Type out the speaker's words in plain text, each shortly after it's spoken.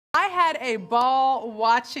had a ball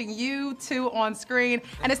watching you two on screen,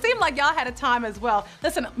 and it seemed like y'all had a time as well.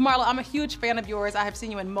 Listen, Marlo, I'm a huge fan of yours. I have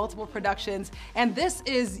seen you in multiple productions, and this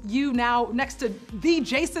is you now next to the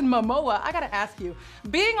Jason Momoa. I gotta ask you,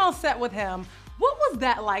 being on set with him, what was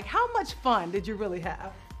that like? How much fun did you really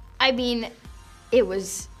have? I mean, it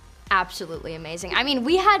was absolutely amazing. I mean,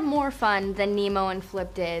 we had more fun than Nemo and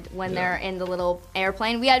Flip did when they're in the little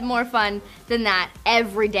airplane. We had more fun than that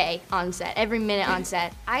every day on set, every minute on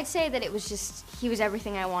set. I'd say that it was just, he was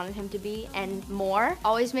everything I wanted him to be and more.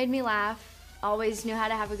 Always made me laugh, always knew how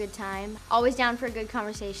to have a good time, always down for a good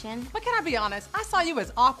conversation. But can I be honest? I saw you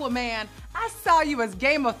as Aquaman, I saw you as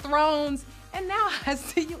Game of Thrones, and now I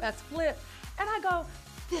see you as Flip, and I go,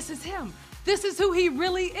 this is him. This is who he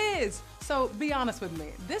really is. So be honest with me.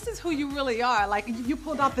 This is who you really are. Like, you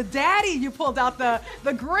pulled out the daddy, you pulled out the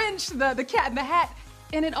Grinch, the cat in the hat,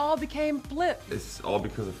 and it all became Flip. It's all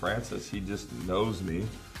because of Francis. He just knows me.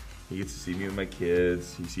 He gets to see me and my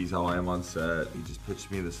kids. He sees how I am on set. He just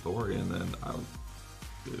pitched me the story, and then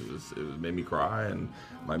it made me cry. And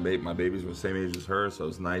my babies were the same age as her, so it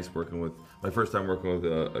was nice working with, my first time working with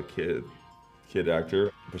a kid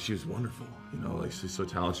actor, but she was wonderful. You know, like, she's so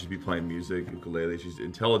talented. She'd be playing music, ukulele. She's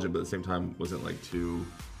intelligent, but at the same time wasn't like too,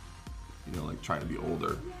 you know, like trying to be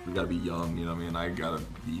older. We gotta be young, you know what I mean? I gotta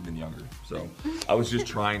be even younger. So I was just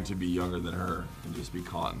trying to be younger than her and just be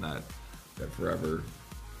caught in that forever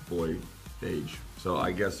boy age. So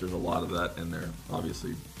I guess there's a lot of that in there,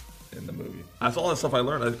 obviously, in the movie. That's all that stuff I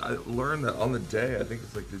learned. I learned that on the day, I think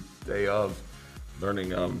it's like the day of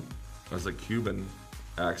learning, I was like Cuban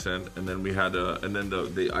accent, and then we had I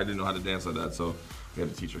didn't know how to dance like that, so we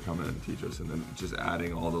had a teacher come in and teach us, and then just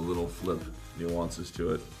adding all the little Flip nuances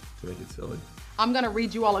to it to make it silly. I'm gonna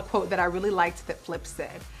read you all a quote that I really liked that Flip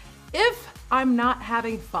said. "If I'm not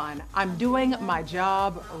having fun, I'm doing my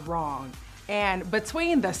job wrong." And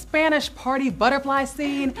between the Spanish party butterfly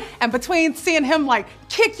scene and between seeing him like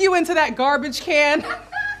kick you into that garbage can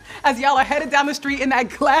as y'all are headed down the street in that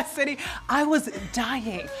glass city, I was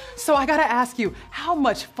dying. So I gotta ask you, how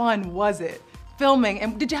much fun was it filming?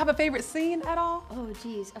 And did you have a favorite scene at all? Oh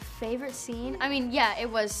geez, a favorite scene? I mean, yeah, it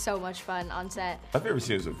was so much fun on set. My favorite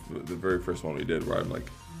scene was the very first one we did, where I'm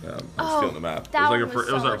like, I was stealing the map.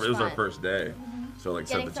 It was our first day. So like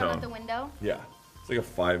Getting set the film tone. at the window? Yeah. It's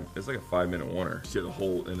like a 5-minute warner. She had a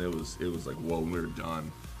whole, and it was like, whoa, when we were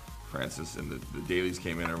done, Francis and the dailies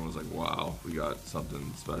came in, everyone was like, wow, we got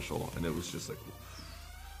something special. And it was just like,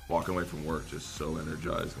 walking away from work just so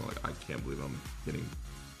energized. I'm like, I can't believe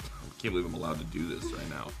I'm allowed to do this right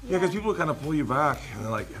now. Yeah, because people kind of pull you back, and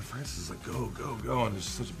they're like, and Francis is like, go, go, go. And there's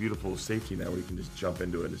such a beautiful safety net where you can just jump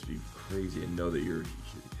into it and just be crazy and know that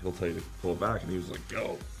he'll tell you to pull it back. And he was like,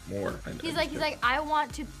 go, more. He's like, I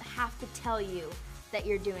want to have to tell you that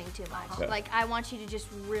you're doing too much. Yeah. Like, I want you to just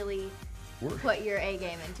really put your A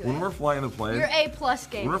game into it. When we're flying the plane, your A+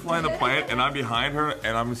 game. When we're flying the plane, and I'm behind her,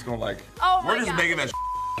 and I'm just going like, oh we're just making that.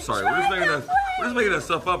 Sorry, we're just making that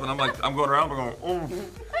stuff up, and I'm going around,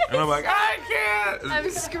 and I'm like, I can't. I'm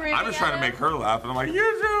screaming. I'm just trying to make her laugh, and I'm like, you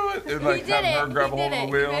do it, and like having her grab a hold of the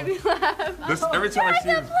wheel. Made me laugh. Every time I see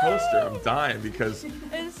this poster, I'm dying because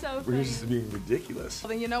it's so we're just being ridiculous. Well,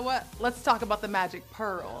 then you know what? Let's talk about the magic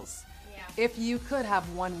pearls. Yeah. If you could have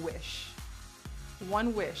one wish,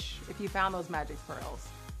 if you found those magic pearls,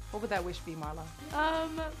 what would that wish be, Marlo?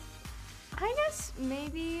 I guess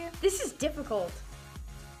maybe, this is difficult.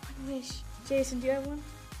 One wish. Jason, do you have one?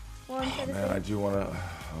 Man, I do want to,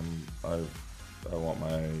 I want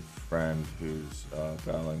my friend who's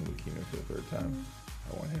battling leukemia for the third time,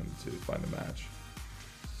 I want him to find a match.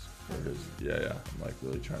 For his, yeah, I'm like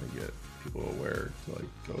really trying to get people aware to like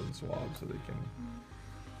go and swab so they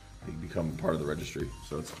can become part of the registry.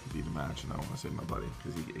 So it's be the match, and I want to save my buddy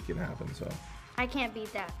because it can happen. So I can't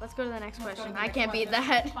beat that. Let's go to the next question. I can't beat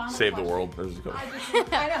that. Save the world. There's a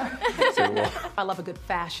I know. Save the world. I love a good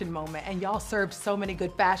fashion moment, and y'all served so many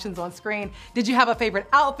good fashions on screen. Did you have a favorite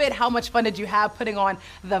outfit? How much fun did you have putting on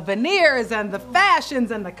the veneers and the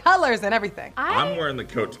fashions and the colors and everything? I'm wearing the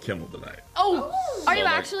coat to Kimmel tonight. Oh, are you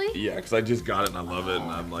like, actually? Yeah, because I just got it and I love it,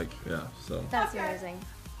 and I'm like, yeah, so. That's amazing.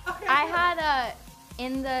 Okay. I had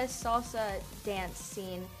in the salsa dance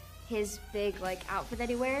scene, his big like outfit that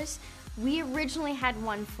he wears, we originally had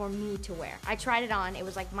one for me to wear. I tried it on, it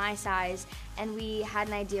was like my size, and we had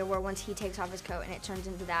an idea where once he takes off his coat and it turns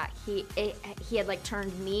into that, he had like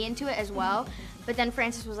turned me into it as well. But then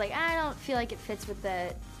Francis was like, I don't feel like it fits with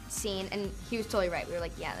the scene, and he was totally right. We were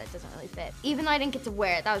like, yeah, that doesn't really fit. Even though I didn't get to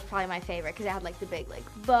wear it, that was probably my favorite because it had like the big like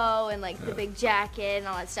bow and like the big jacket and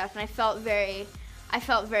all that stuff, and I felt very, I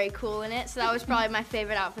felt very cool in it. So that was probably my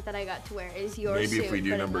favorite outfit that I got to wear is your suit. Maybe if we do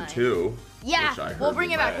but in number mine. 2. Yeah, which I heard we'll bring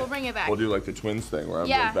we it back. might. We'll bring it back. We'll do like the twins thing where I'm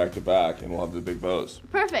Yeah. back to back and we'll have the big bows.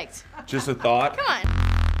 Perfect. Just a thought. Come on.